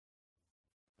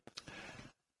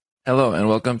Hello and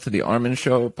welcome to the Armin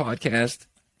Show podcast.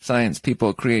 Science,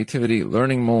 people, creativity,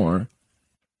 learning more,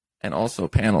 and also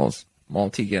panels,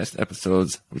 multi-guest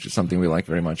episodes, which is something we like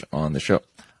very much on the show.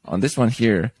 On this one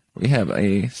here, we have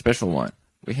a special one.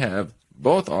 We have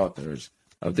both authors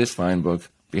of this fine book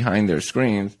behind their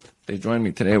screens. They join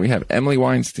me today. We have Emily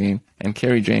Weinstein and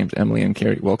Carrie James. Emily and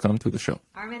Carrie, welcome to the show.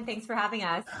 Armin, thanks for having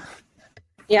us.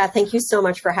 Yeah, thank you so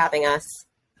much for having us.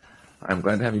 I'm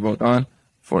glad to have you both on.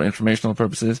 For informational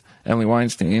purposes, Emily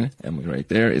Weinstein, Emily right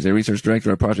there, is a research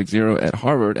director at Project Zero at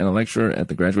Harvard and a lecturer at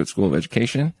the Graduate School of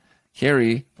Education.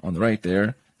 Carrie, on the right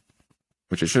there,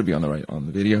 which it should be on the right on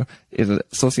the video, is a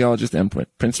sociologist and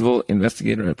principal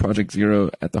investigator at Project Zero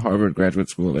at the Harvard Graduate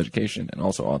School of Education and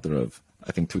also author of,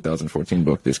 I think, 2014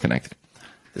 book, Disconnected.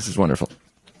 This is wonderful.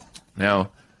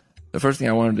 Now, the first thing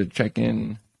I wanted to check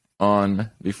in on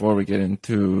before we get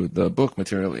into the book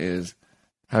material is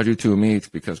how'd you two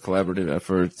meet? Because collaborative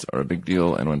efforts are a big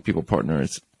deal, and when people partner,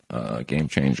 it's a game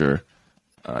changer.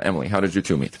 Emily, how did you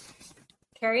two meet?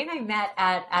 Carrie and I met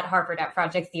at Harvard at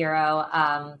Project Zero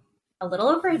a little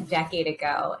over a decade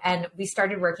ago, and we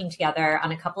started working together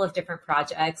on a couple of different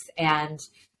projects. And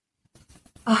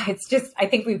it's just, I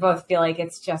think we both feel like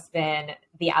it's just been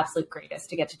the absolute greatest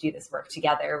to get to do this work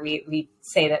together. We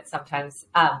say that sometimes,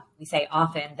 we say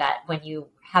often that when you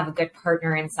have a good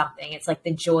partner in something, it's like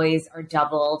the joys are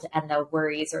doubled and the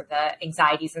worries or the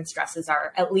anxieties and stresses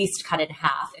are at least cut in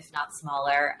half, if not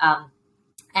smaller.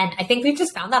 And I think we've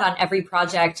just found that on every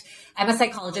project. I'm a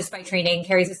psychologist by training.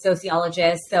 Carrie's a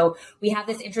sociologist. So we have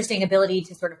this interesting ability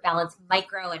to sort of balance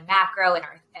micro and macro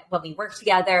when we work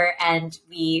together. And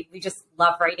we just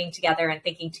love writing together and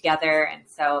thinking together. And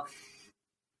so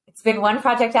it's been one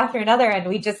project after another, and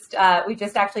we just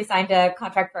actually signed a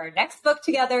contract for our next book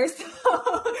together. So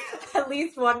at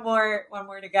least one more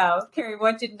to go. Carrie,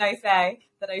 what didn't I say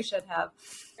that I should have?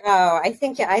 Oh, I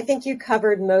think you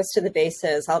covered most of the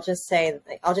bases. I'll just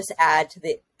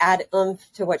add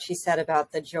oomph to what she said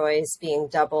about the joys being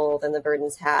doubled and the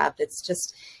burdens halved.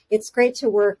 It's great to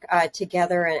work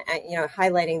together, and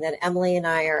highlighting that Emily and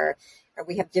I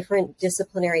we have different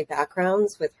disciplinary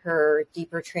backgrounds, with her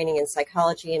deeper training in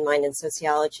psychology and mine in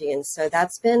sociology. And so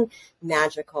that's been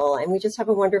magical. And we just have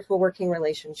a wonderful working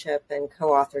relationship and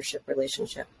co-authorship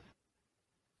relationship.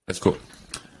 That's cool.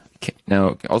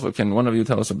 Now, also, can one of you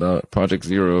tell us about Project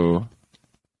Zero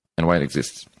and why it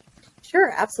exists?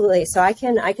 Sure, absolutely. So I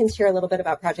can share a little bit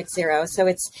about Project Zero. So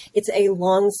it's a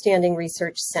long-standing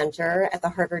research center at the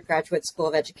Harvard Graduate School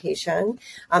of Education.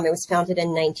 It was founded in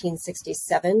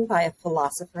 1967 by a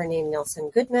philosopher named Nelson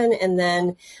Goodman, and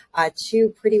then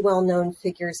two pretty well-known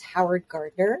figures, Howard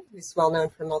Gardner, who's well-known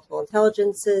for multiple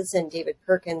intelligences, and David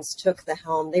Perkins took the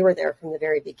helm. They were there from the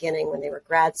very beginning when they were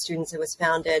grad students. It was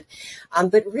founded.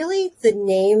 But really, the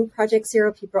name Project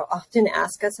Zero, people often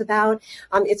ask us about.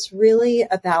 It's really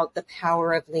about the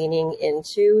power of leaning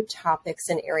into topics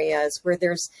and areas where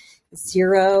there's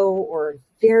zero or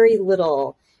very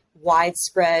little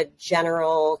widespread,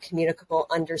 general, communicable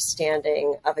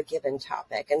understanding of a given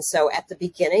topic. And so at the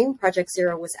beginning, Project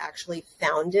Zero was actually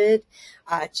founded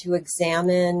to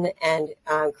examine and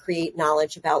create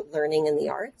knowledge about learning in the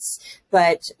arts.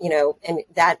 But, and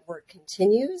that work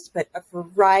continues, but a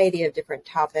variety of different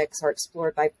topics are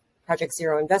explored by Project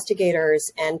Zero investigators,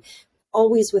 and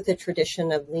always with a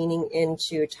tradition of leaning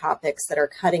into topics that are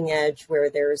cutting edge, where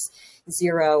there's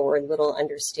zero or little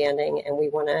understanding, and we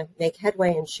want to make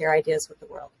headway and share ideas with the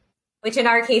world. Which in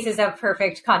our case is a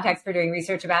perfect context for doing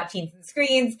research about teens and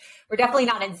screens. We're definitely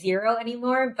not at zero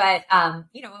anymore, but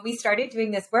when we started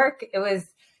doing this work, it was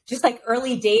just like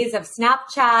early days of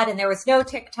Snapchat, and there was no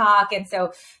TikTok, and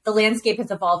so the landscape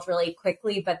has evolved really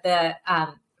quickly. But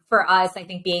for us, I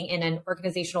think being in an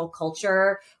organizational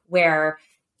culture where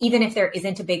even if there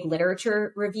isn't a big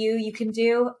literature review you can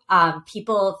do,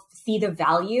 people see the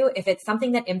value if it's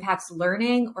something that impacts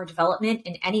learning or development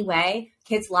in any way,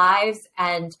 kids' lives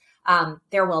and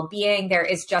their well-being. There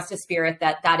is just a spirit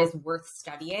that is worth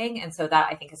studying. And so that,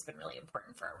 I think, has been really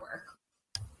important for our work.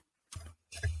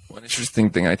 One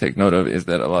interesting thing I take note of is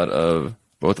that a lot of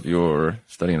both of your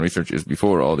study and research is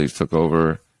before all these took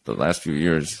over. The last few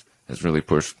years has really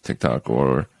pushed TikTok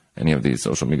or any of these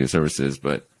social media services,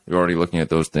 but you're already looking at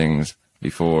those things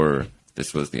before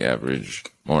this was the average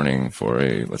morning for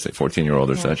a, let's say, 14-year-old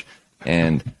or such.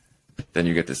 And then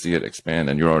you get to see it expand,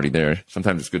 and you're already there.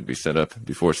 Sometimes it's good to be set up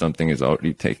before something is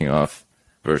already taking off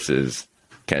versus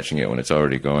catching it when it's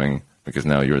already going, because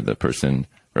now you're the person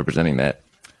representing that.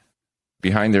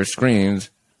 Behind their screens,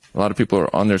 a lot of people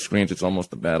are on their screens. It's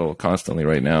almost a battle constantly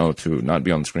right now to not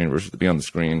be on the screen versus to be on the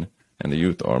screen, and the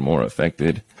youth are more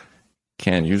affected.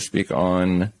 Can you speak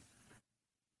on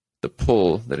the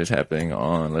pull that is happening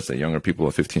on, let's say, younger people,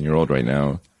 a 15-year-old right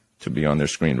now, to be on their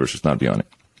screen versus not be on it?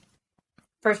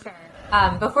 For sure.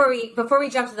 Before we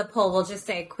jump to the poll, we'll just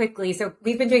say quickly. So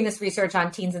we've been doing this research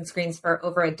on teens and screens for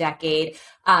over a decade.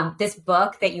 This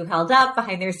book that you held up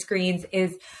behind their screens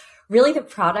is really the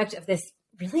product of this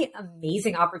really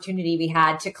amazing opportunity we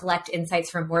had to collect insights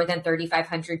from more than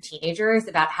 3,500 teenagers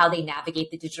about how they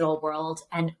navigate the digital world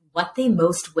and what they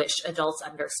most wish adults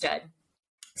understood.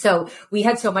 So we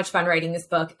had so much fun writing this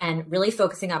book and really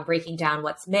focusing on breaking down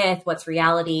what's myth, what's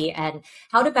reality, and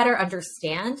how to better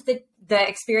understand the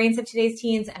experience of today's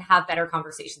teens and have better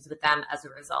conversations with them as a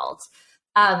result.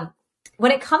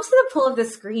 When it comes to the pull of the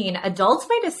screen, adults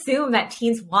might assume that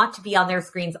teens want to be on their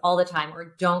screens all the time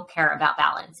or don't care about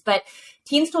balance. But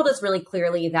teens told us really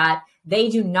clearly that they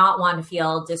do not want to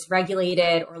feel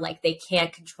dysregulated or like they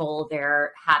can't control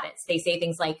their habits. They say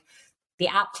things like, the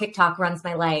app TikTok runs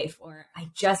my life, or I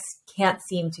just can't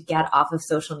seem to get off of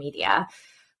social media.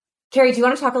 Carrie, do you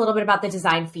want to talk a little bit about the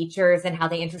design features and how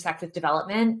they intersect with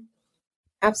development?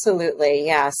 Absolutely.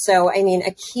 Yeah. So, I mean,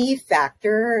 a key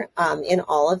factor in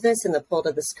all of this, in the pull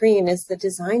to the screen, is the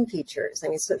design features. I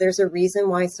mean, so there's a reason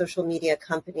why social media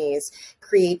companies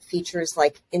create features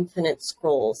like infinite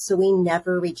scrolls, so we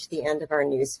never reach the end of our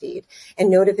newsfeed, and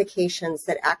notifications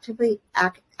that actually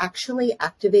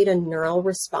activate a neural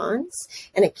response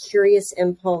and a curious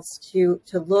impulse to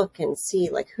look and see,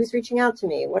 like, who's reaching out to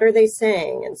me? What are they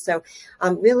saying? And so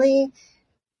really,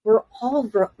 we're all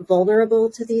vulnerable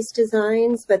to these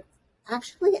designs, but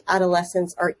actually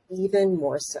adolescents are even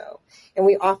more so. And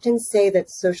we often say that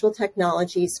social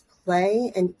technologies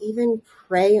play and even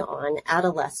prey on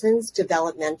adolescents'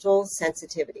 developmental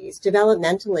sensitivities.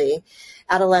 Developmentally,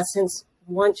 adolescents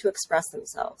want to express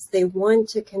themselves. They want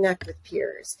to connect with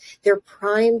peers. They're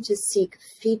primed to seek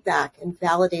feedback and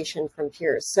validation from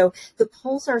peers. So the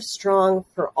pulls are strong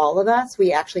for all of us.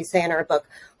 We actually say in our book,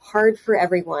 hard for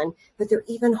everyone, but they're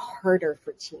even harder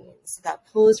for teens. That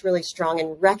pull is really strong,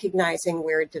 and recognizing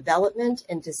where development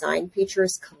and design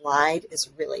features collide is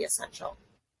really essential.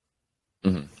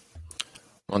 Mm-hmm.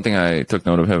 One thing I took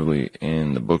note of heavily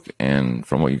in the book and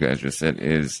from what you guys just said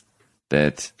is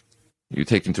that you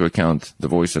take into account the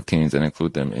voice of teens and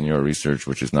include them in your research,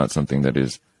 which is not something that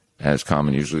is as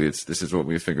common. Usually this is what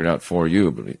we figured out for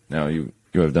you, but now you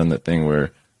have done that thing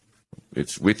where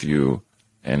it's with you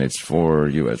and it's for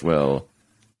you as well.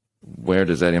 Where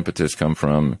does that impetus come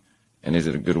from? And is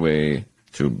it a good way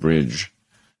to bridge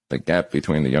the gap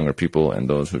between the younger people and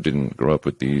those who didn't grow up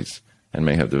with these and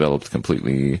may have developed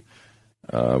completely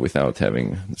without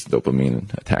having this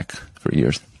dopamine attack for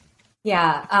years?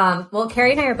 Yeah. Well,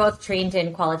 Carrie and I are both trained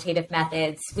in qualitative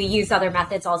methods. We use other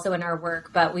methods also in our work,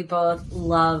 but we both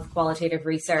love qualitative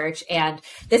research. And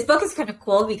this book is kind of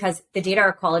cool because the data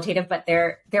are qualitative, but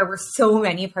there were so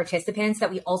many participants that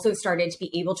we also started to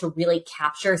be able to really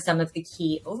capture some of the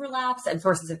key overlaps and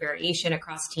sources of variation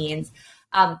across teens.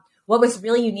 What was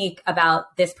really unique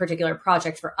about this particular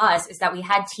project for us is that we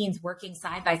had teens working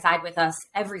side by side with us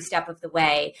every step of the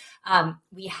way.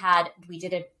 We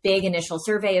did a big initial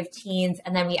survey of teens,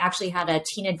 and then we actually had a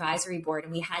teen advisory board,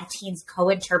 and we had teens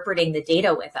co-interpreting the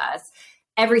data with us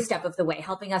every step of the way,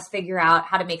 helping us figure out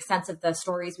how to make sense of the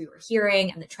stories we were hearing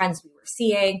and the trends we were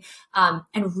seeing,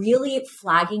 and really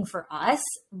flagging for us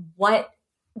what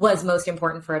was most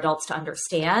important for adults to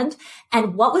understand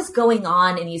and what was going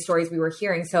on in these stories we were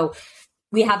hearing. So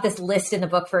we have this list in the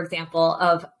book, for example,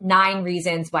 of 9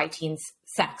 reasons why teens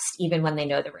sext, even when they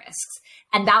know the risks.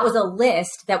 And that was a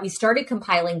list that we started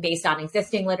compiling based on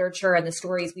existing literature and the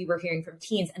stories we were hearing from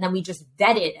teens. And then we just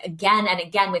vetted again and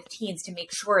again with teens to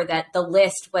make sure that the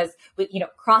list was,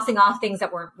 crossing off things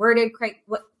that weren't worded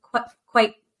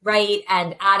quite right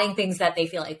and adding things that they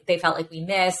felt like we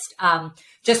missed.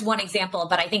 Just one example,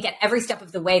 but I think at every step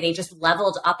of the way, they just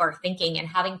leveled up our thinking, and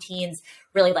having teens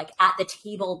really like at the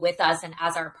table with us and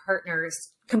as our partners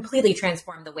completely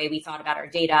transformed the way we thought about our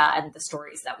data and the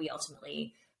stories that we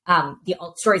ultimately,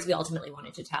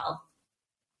 wanted to tell.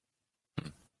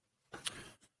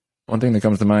 One thing that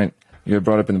comes to mind, you had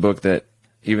brought up in the book that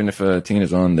even if a teen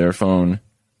is on their phone,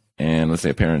 and let's say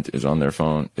a parent is on their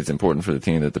phone, it's important for the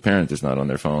teen that the parent is not on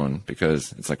their phone,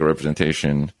 because it's like a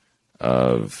representation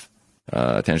of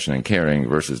attention and caring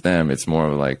versus them. It's more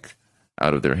of like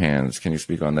out of their hands. Can you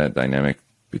speak on that dynamic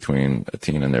between a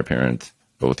teen and their parent,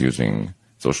 both using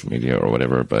social media or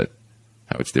whatever, but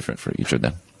how it's different for each of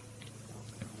them?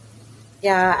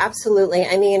 Yeah, absolutely.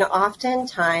 I mean,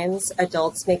 oftentimes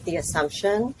adults make the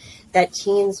assumption that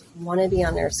teens want to be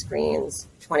on their screens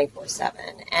 24/7.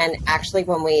 And actually,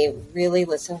 when we really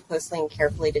listen closely and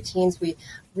carefully to teens, we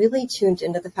really tuned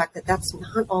into the fact that that's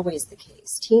not always the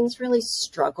case. Teens really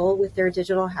struggle with their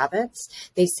digital habits.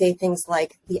 They say things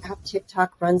like, the app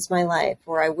TikTok runs my life,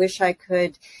 or I wish I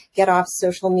could get off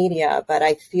social media, but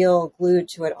I feel glued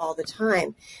to it all the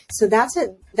time. So that's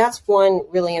one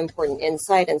really important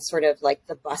insight, and sort of like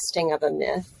the busting of a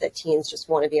myth that teens just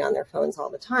want to be on their phones all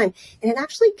the time. And it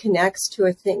actually connects to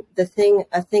a thing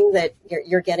that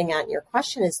you're getting at in your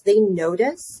question is they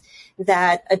notice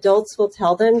that adults will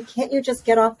tell them, can't you just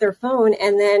get off their phone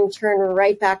and then turn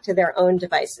right back to their own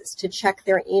devices to check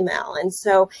their email? And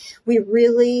so we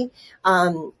really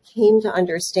came to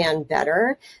understand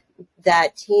better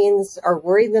that teens are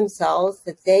worried themselves,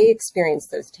 that they experience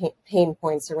those pain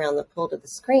points around the pull to the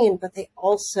screen, but they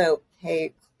also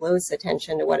pay close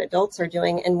attention to what adults are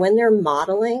doing. And when their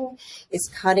modeling is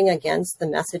cutting against the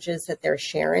messages that they're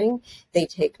sharing, they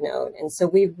take note. And so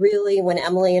we really, when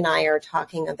Emily and I are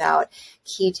talking about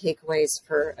key takeaways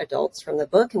for adults from the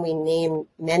book, and we name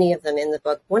many of them in the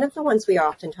book, one of the ones we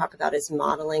often talk about is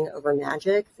modeling over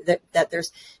magic, that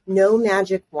there's no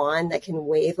magic wand that can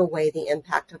wave away the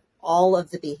impact of all of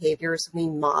the behaviors we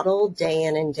model day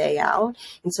in and day out.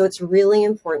 And so it's really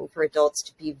important for adults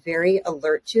to be very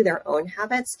alert to their own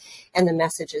habits and the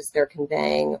messages they're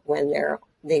conveying when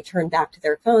they turn back to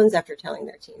their phones after telling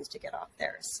their teens to get off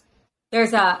theirs.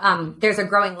 There's a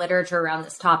growing literature around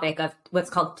this topic of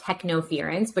what's called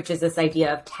technoference, which is this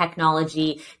idea of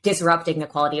technology disrupting the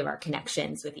quality of our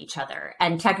connections with each other.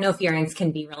 And technoference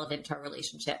can be relevant to our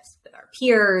relationships with our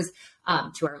peers,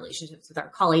 to our relationships with our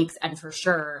colleagues, and for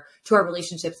sure to our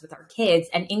relationships with our kids.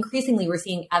 And increasingly, we're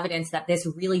seeing evidence that this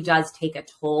really does take a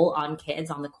toll on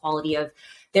kids, on the quality of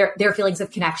their feelings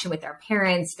of connection with their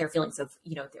parents, their feelings of,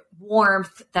 their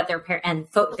warmth, that their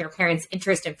parents'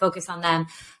 interest and focus on them.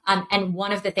 And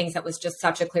one of the things that was just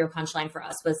such a clear punchline for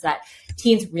us was that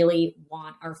teens really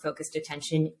want our focused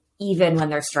attention, even when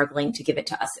they're struggling to give it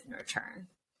to us in return.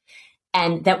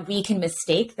 And that we can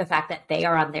mistake the fact that they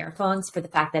are on their phones for the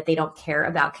fact that they don't care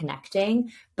about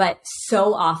connecting. But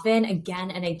so often,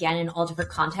 again and again, in all different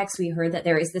contexts, we heard that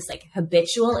there is this like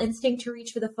habitual instinct to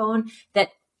reach for the phone that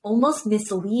almost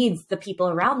misleads the people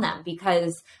around them,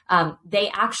 because they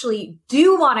actually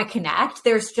do want to connect.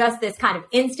 There's just this kind of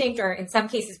instinct, or in some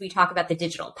cases, we talk about the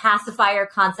digital pacifier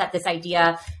concept, this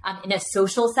idea in a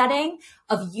social setting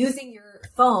of using your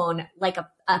phone like a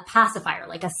pacifier,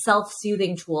 like a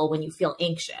self-soothing tool when you feel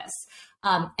anxious.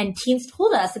 And teens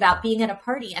told us about being at a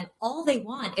party and all they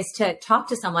want is to talk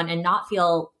to someone and not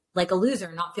feel like a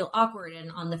loser, not feel awkward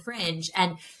and on the fringe.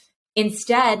 And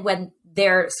instead, when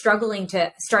they're struggling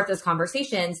to start those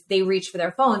conversations, they reach for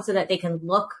their phone so that they can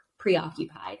look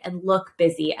preoccupied and look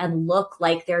busy and look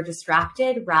like they're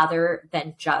distracted rather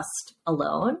than just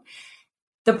alone.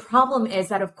 The problem is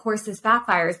that, of course, this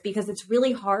backfires because it's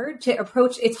really hard to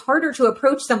approach. It's harder to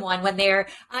approach someone when their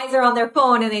eyes are on their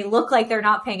phone and they look like they're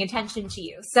not paying attention to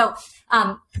you. So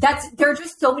there are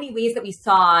just so many ways that we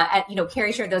saw.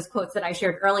 Carrie shared those quotes that I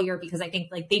shared earlier because I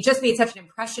think like they just made such an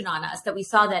impression on us that we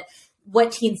saw that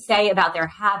what teens say about their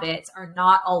habits are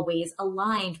not always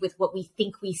aligned with what we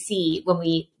think we see when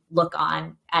we look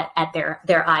on at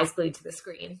their eyes glued to the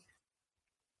screen.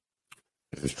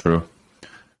 This is true.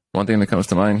 One thing that comes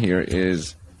to mind here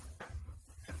is,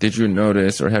 did you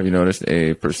notice or have you noticed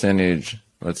a percentage,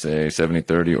 let's say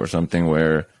 70-30 or something,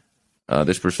 where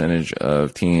this percentage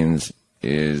of teens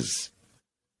is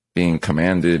being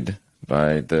commanded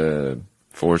by the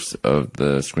force of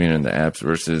the screen and the apps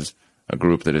versus a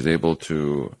group that is able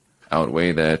to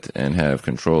outweigh that and have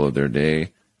control of their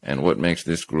day? And what makes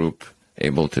this group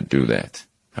able to do that?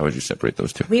 How would you separate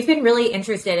those two? We've been really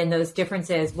interested in those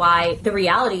differences. Why the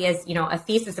reality is, a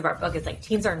thesis of our book is like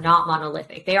teens are not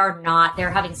monolithic. They're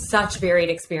having such varied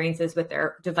experiences with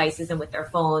their devices and with their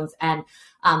phones. And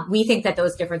we think that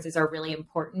those differences are really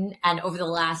important. And over the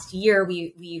last year,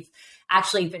 we've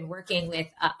actually been working with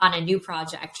on a new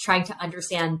project, trying to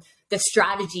understand the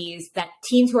strategies that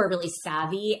teens who are really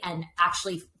savvy and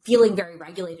actually feeling very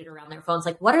regulated around their phones,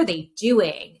 like what are they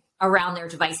doing around their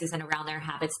devices and around their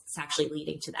habits that's actually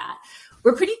leading to that.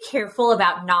 We're pretty careful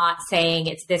about not saying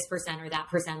it's this percent or that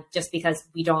percent just because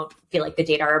we don't feel like the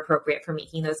data are appropriate for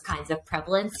making those kinds of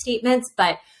prevalence statements.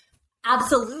 But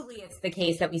absolutely, it's the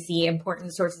case that we see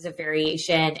important sources of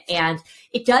variation. And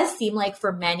it does seem like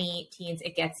for many teens,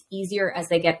 it gets easier as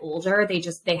they get older.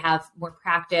 They have more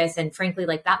practice. And frankly,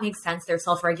 like that makes sense. Their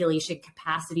self-regulation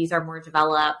capacities are more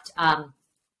developed.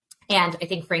 And I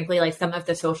think, frankly, like some of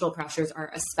the social pressures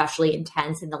are especially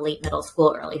intense in the late middle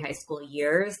school, early high school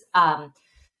years. But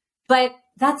But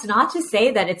that's not to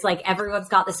say that it's like everyone's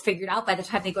got this figured out by the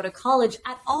time they go to college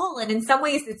at all. And in some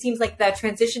ways, it seems like the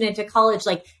transition into college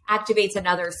like activates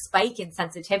another spike in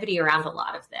sensitivity around a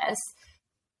lot of this.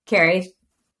 Carrie?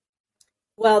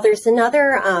 Well, there's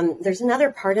another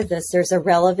part of this. There's a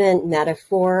relevant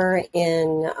metaphor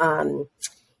in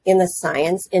the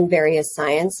science, in various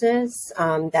sciences,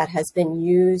 that has been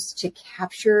used to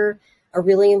capture a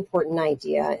really important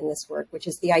idea in this work, which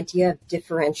is the idea of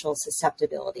differential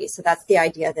susceptibility. So that's the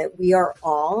idea that we are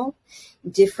all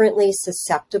differently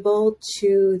susceptible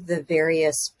to the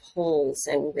various pulls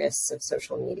and risks of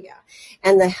social media.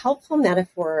 And the helpful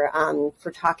metaphor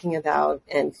for talking about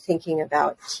and thinking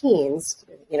about teens,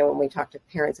 when we talk to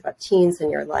parents about teens in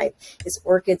your life, is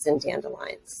orchids and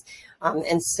dandelions.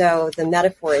 And so the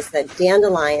metaphor is that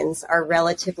dandelions are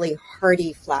relatively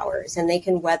hardy flowers, and they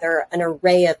can weather an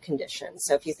array of conditions.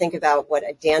 So if you think about what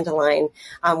a dandelion,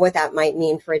 what that might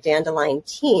mean for a dandelion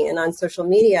teen on social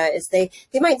media, is they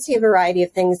might see a variety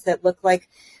of things that look like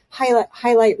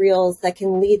highlight reels that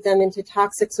can lead them into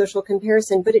toxic social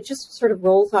comparison, but it just sort of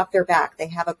rolls off their back. They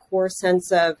have a core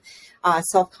sense of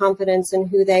self-confidence in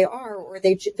who they are, or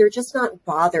they're just not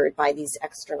bothered by these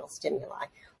external stimuli.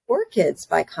 Orchids,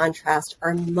 by contrast,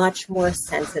 are much more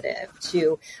sensitive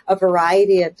to a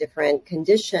variety of different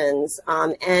conditions.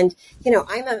 And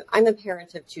I'm a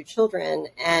parent of 2 children,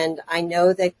 and I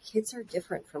know that kids are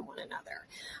different from one another.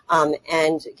 One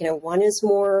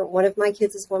of my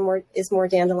kids is more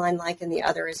dandelion-like, and the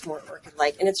other is more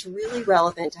orchid-like. And it's really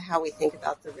relevant to how we think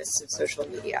about the risks of social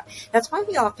media. That's why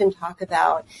we often talk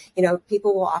about,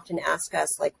 people will often ask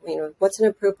us, like, what's an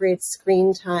appropriate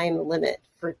screen time limit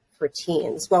for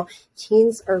teens? Well,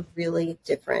 teens are really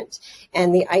different.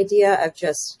 And the idea of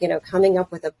just, coming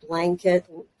up with a blanket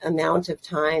amount of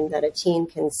time that a teen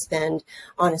can spend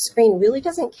on a screen really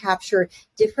doesn't capture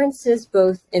differences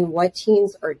both in what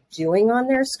teens are doing on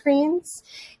their screens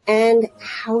and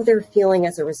how they're feeling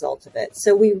as a result of it.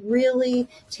 So we really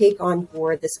take on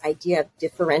board this idea of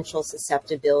differential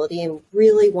susceptibility and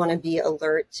really want to be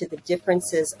alert to the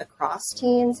differences across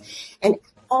teens, and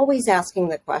always asking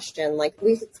the question, like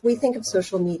we think of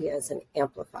social media as an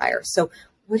amplifier. So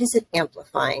what is it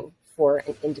amplifying for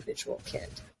an individual kid?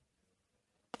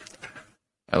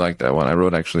 I like that one. I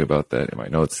wrote actually about that in my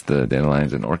notes, the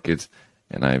dandelions and orchids,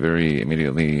 and I very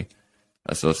immediately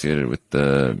associated with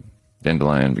the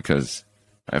dandelion because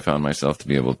I found myself to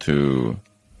be able to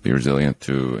be resilient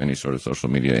to any sort of social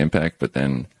media impact. But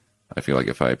then I feel like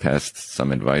if I passed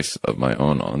some advice of my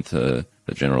own onto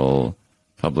the general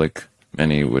public,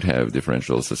 many would have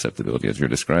differential susceptibility as you're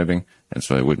describing, and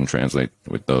so it wouldn't translate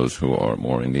with those who are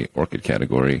more in the orchid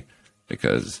category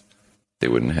because they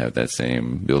wouldn't have that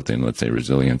same built-in, let's say,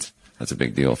 resilience. That's a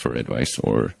big deal for advice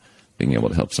or being able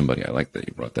to help somebody. I like that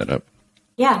you brought that up.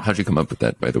 Yeah. How'd you come up with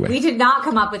that, by the way? We did not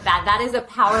come up with that. That is a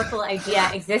powerful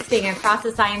idea existing across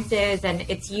the sciences, and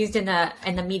it's used in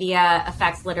the media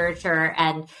effects literature,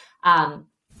 and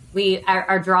we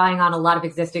are drawing on a lot of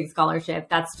existing scholarship.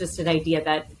 That's just an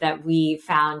idea that we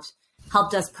found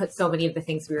helped us put so many of the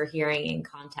things we were hearing in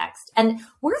context. And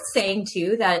worth saying,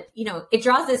 too, that, it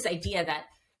draws this idea that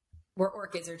we're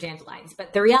orchids or dandelions.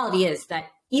 But the reality is that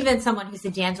even someone who's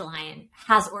a dandelion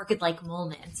has orchid-like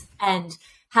moments and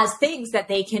has things that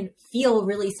they can feel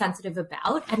really sensitive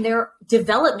about, and their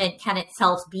development can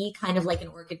itself be kind of like an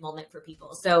orchid moment for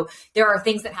people. So there are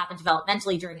things that happen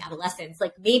developmentally during adolescence.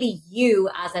 Like maybe you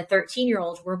as a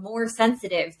 13-year-old were more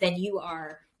sensitive than you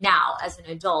are now as an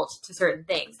adult to certain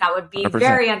things. That would be 100%.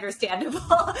 Very understandable.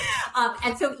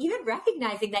 And so even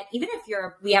recognizing that even if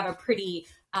we have a pretty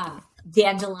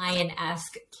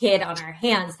dandelion-esque kid on our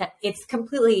hands, that it's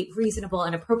completely reasonable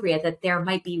and appropriate that there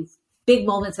might be big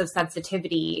moments of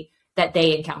sensitivity that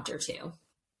they encounter too.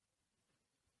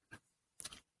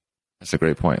 That's a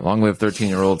great point. Long live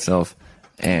 13-year-old self.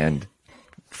 And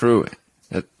true.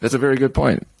 That's a very good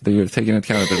point that you're taking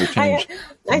into account of the change.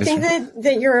 I think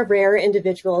that you're a rare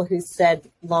individual who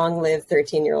said long live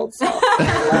 13-year-old self.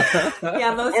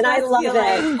 Yeah, most of us I love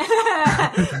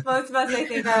that. Most of us, I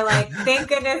think, are like, thank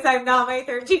goodness I'm not my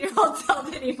 13-year-old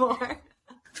self anymore.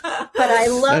 But I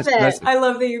love it. I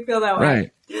love that you feel that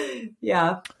way. Right.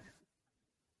 Yeah.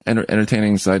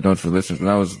 Entertaining side note for listeners. When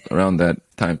I was around that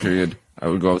time period, I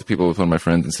would go up to people with one of my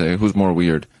friends and say, who's more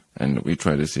weird? And we'd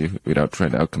try to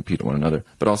outcompete one another,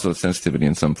 but also sensitivity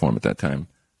in some form at that time,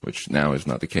 which now is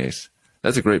not the case.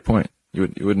 That's a great point.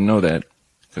 You wouldn't know that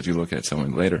because you look at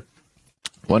someone later.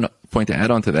 One point to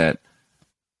add on to that,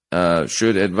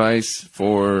 should advice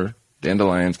for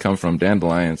dandelions come from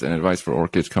dandelions and advice for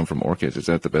orchids come from orchids? Is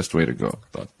that the best way to go?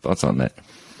 Thoughts on that?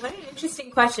 What an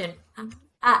interesting question.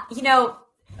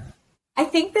 I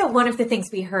think that one of the things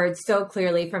we heard so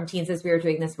clearly from teens as we were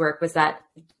doing this work was that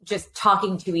just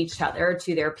talking to each other,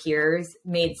 to their peers,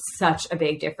 made such a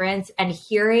big difference. And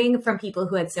hearing from people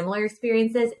who had similar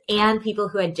experiences and people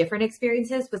who had different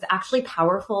experiences was actually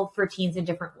powerful for teens in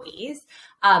different ways.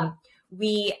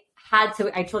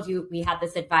 So I told you we had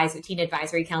this teen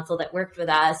advisory council that worked with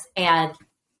us, and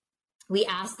we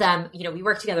asked them, we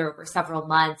worked together over several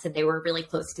months, and they were really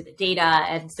close to the data.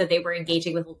 And so they were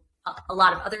engaging with a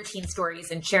lot of other teen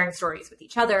stories and sharing stories with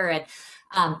each other.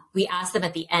 And we asked them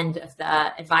at the end of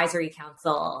the advisory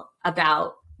council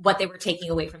about what they were taking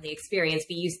away from the experience.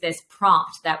 We used this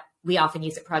prompt that we often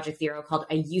use at Project Zero called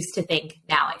I used to think,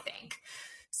 now I think.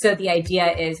 So the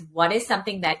idea is, what is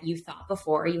something that you thought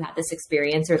before you had this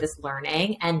experience or this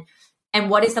learning? And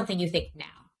what is something you think now?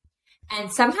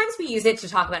 And sometimes we use it to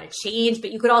talk about a change,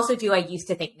 but you could also do I used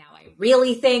to think, now I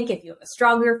really think, if you have a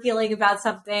stronger feeling about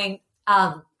something.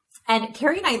 And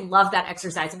Carrie and I love that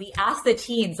exercise. And we asked the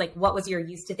teens, like, what was your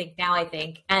used to think, now I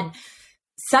think? And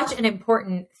such an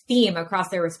important theme across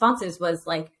their responses was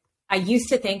like, I used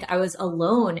to think I was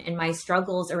alone in my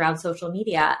struggles around social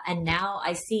media. And now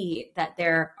I see that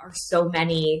there are so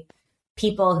many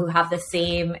people who have the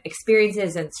same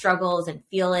experiences and struggles and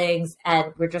feelings.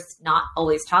 And we're just not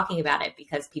always talking about it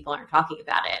because people aren't talking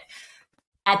about it.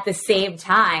 At the same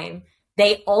time,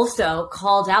 they also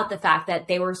called out the fact that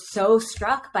they were so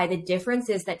struck by the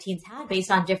differences that teens had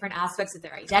based on different aspects of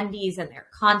their identities and their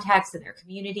contexts and their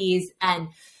communities. And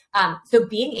so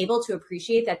being able to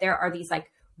appreciate that there are these like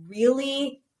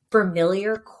really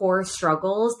familiar core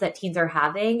struggles that teens are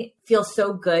having feels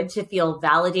so good to feel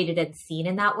validated and seen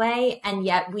in that way. And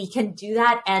yet we can do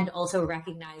that and also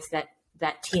recognize that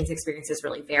teens' experiences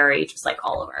really vary, just like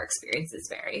all of our experiences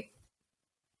vary.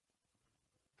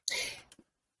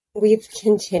 We've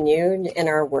continued in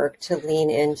our work to lean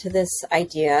into this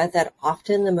idea that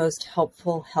often the most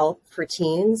helpful help for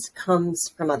teens comes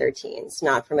from other teens,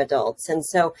 not from adults. And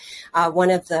so one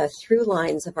of the through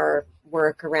lines of our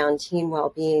work around teen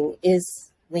well-being is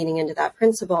leaning into that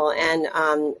principle. And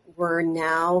we're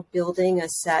now building a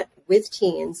set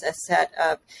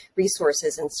of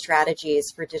resources and strategies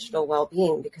for digital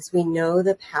well-being, because we know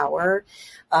the power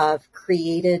of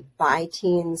created by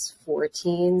teens for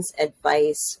teens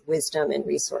advice, wisdom, and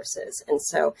resources. And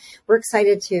so we're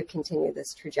excited to continue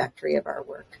this trajectory of our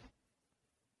work.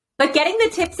 But getting the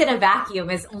tips in a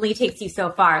vacuum only takes you so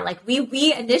far. Like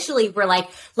we initially were like,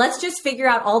 let's just figure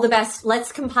out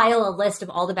let's compile a list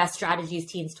of all the best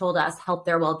strategies teens told us help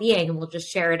their well-being, and we'll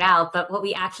just share it out. But what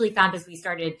we actually found as we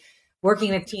started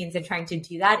working with teens and trying to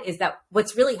do that is that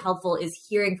what's really helpful is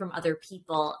hearing from other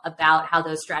people about how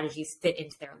those strategies fit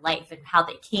into their life and how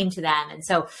they came to them. And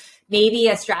so maybe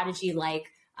a strategy like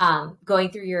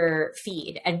going through your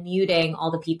feed and muting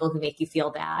all the people who make you feel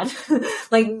bad,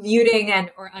 like muting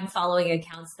or unfollowing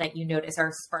accounts that you notice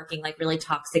are sparking like really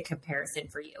toxic comparison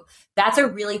for you. That's a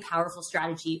really powerful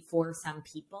strategy for some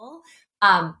people.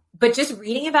 But just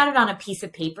reading about it on a piece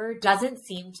of paper doesn't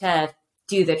seem to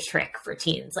do the trick for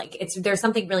teens. Like there's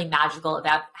something really magical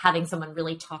about having someone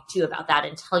really talk to you about that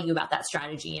and tell you about that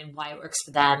strategy and why it works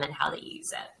for them and how they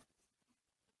use it.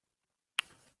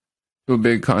 Two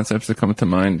big concepts that come to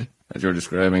mind as you're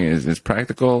describing is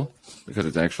practical, because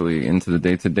it's actually into the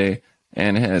day-to-day,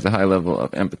 and it has a high level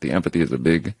of empathy. Empathy is a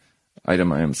big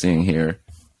item I am seeing here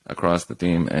across the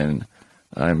theme, and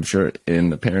I'm sure in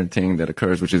the parenting that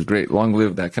occurs, which is great. Long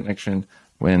live that connection.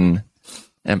 When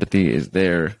empathy is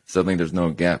there, suddenly there's no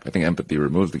gap. I think empathy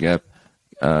removes the gap.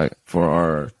 For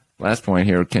our last point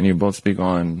here, can you both speak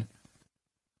on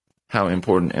how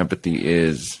important empathy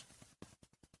is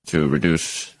to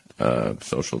reduce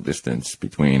social distance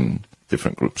between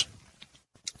different groups?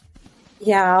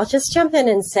 Yeah, I'll just jump in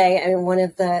and say, I mean, one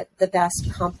of the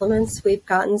best compliments we've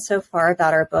gotten so far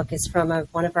about our book is from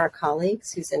one of our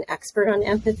colleagues who's an expert on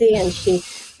empathy. And she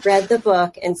read the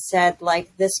book and said,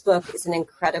 like, this book is an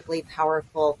incredibly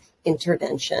powerful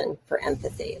intervention for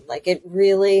empathy. Like it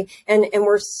really, and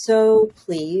we're so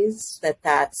pleased that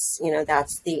that's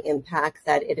the impact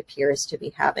that it appears to be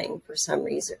having for some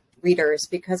readers,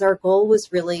 because our goal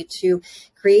was really to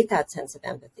create that sense of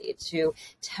empathy, to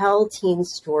tell teen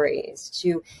stories,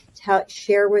 to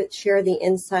share the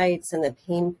insights and the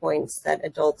pain points that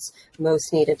adults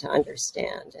most needed to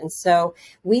understand. And so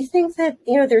we think that,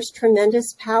 there's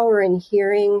tremendous power in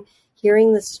hearing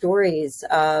the stories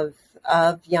of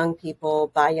young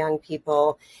people by young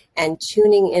people and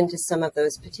tuning into some of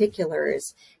those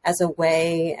particulars as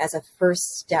a first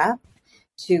step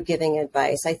to giving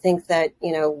advice. I think that,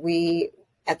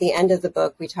 at the end of the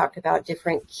book, we talk about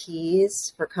different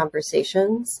keys for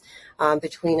conversations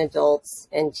between adults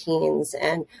and teens.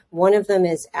 And one of them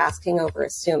is asking over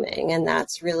assuming. And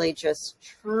that's really just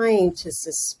trying to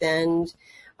suspend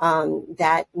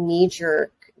that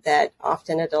knee-jerk that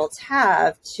often adults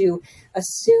have to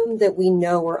assume that we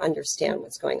know or understand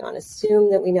what's going on, assume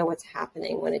that we know what's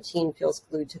happening when a teen feels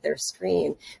glued to their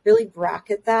screen. Really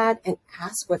bracket that and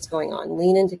ask what's going on,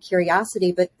 lean into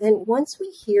curiosity. But then once we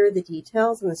hear the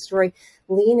details in the story,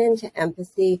 lean into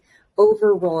empathy,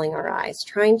 over rolling our eyes,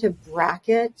 trying to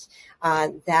bracket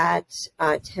that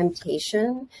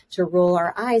temptation to roll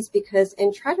our eyes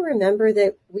and try to remember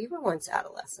that we were once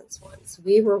adolescents once.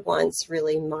 We were once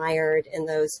really mired in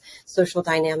those social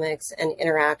dynamics and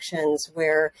interactions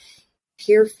where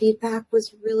peer feedback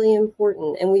was really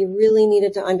important. And we really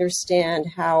needed to understand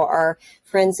how our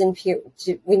friends and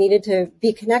we needed to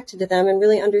be connected to them and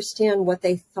really understand what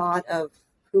they thought of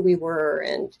who we were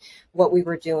and what we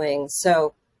were doing.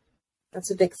 So that's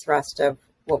a big thrust of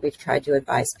what we've tried to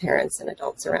advise parents and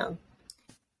adults around.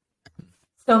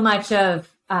 So much of,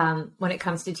 when it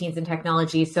comes to teens and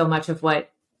technology, so much of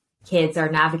what kids are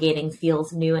navigating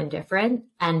feels new and different.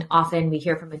 And often we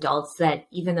hear from adults that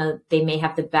even though they may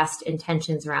have the best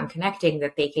intentions around connecting,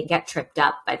 that they can get tripped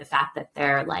up by the fact that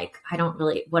they're like,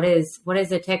 what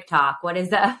is a TikTok? What does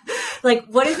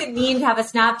it mean to have a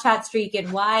Snapchat streak?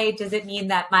 And why does it mean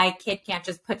that my kid can't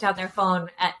just put down their phone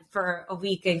for a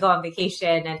week and go on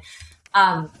vacation?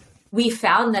 And we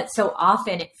found that so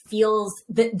often it feels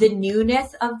the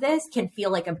newness of this can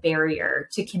feel like a barrier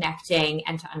to connecting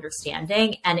and to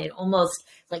understanding. And it almost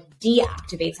like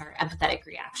deactivates our empathetic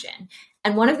reaction.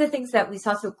 And one of the things that we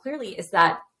saw so clearly is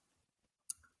that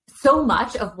so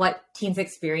much of what teens'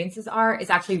 experiences are is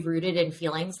actually rooted in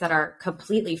feelings that are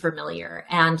completely familiar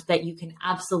and that you can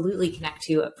absolutely connect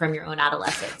to from your own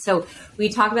adolescence. So we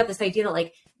talk about this idea that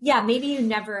like, yeah, maybe you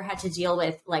never had to deal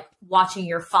with like watching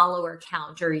your follower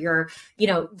count or your,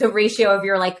 the ratio of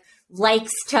your like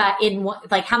likes to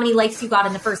how many likes you got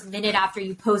in the first minute after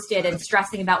you posted and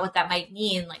stressing about what that might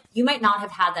mean. Like you might not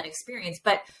have had that experience,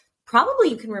 but probably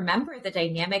you can remember the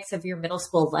dynamics of your middle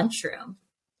school lunchroom.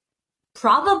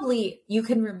 Probably you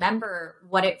can remember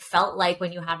what it felt like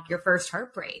when you had your first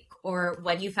heartbreak or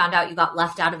when you found out you got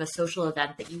left out of a social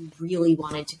event that you really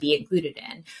wanted to be included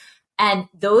in. And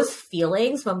those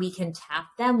feelings, when we can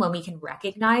tap them, when we can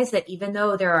recognize that even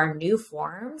though there are new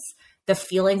forms, the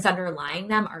feelings underlying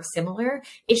them are similar,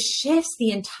 it shifts the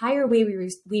entire way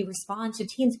we respond to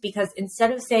teens, because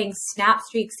instead of saying snap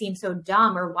streaks seem so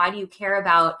dumb or why do you care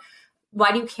about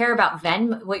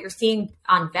Venmo, what you're seeing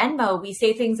on Venmo, we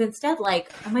say things instead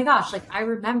like, oh my gosh, like I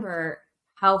remember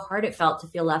how hard it felt to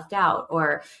feel left out,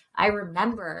 or I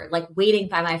remember like waiting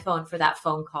by my phone for that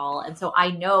phone call. And so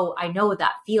I know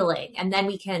that feeling. And then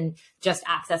we can just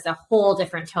access a whole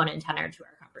different tone and tenor to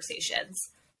our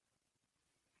conversations.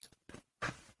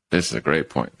 This is a great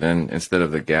point. Then instead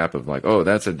of the gap of like, oh,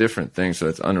 that's a different thing, so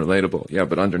it's unrelatable. Yeah,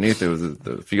 but underneath it was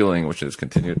the feeling, which has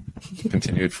continued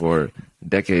for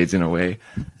decades in a way.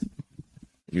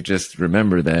 You just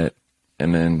remember that,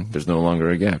 and then there's no longer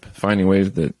a gap. Finding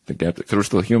ways that the gap, because we're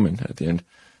still human at the end.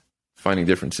 Finding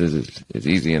differences is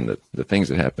easy in the things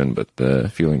that happen, but the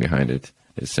feeling behind it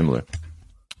is similar.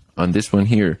 On this one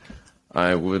here,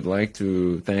 I would like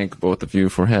to thank both of you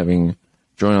for having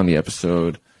joined on the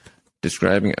episode,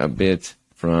 describing a bit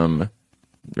from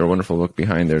your wonderful look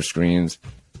behind their screens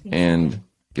and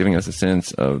giving us a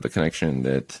sense of the connection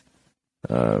that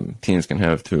teens can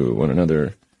have to one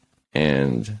another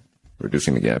and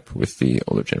reducing the gap with the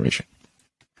older generation.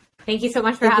 Thank you so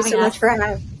much for having us. Thank you so much for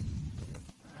having us.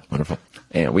 Wonderful.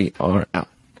 And we are out.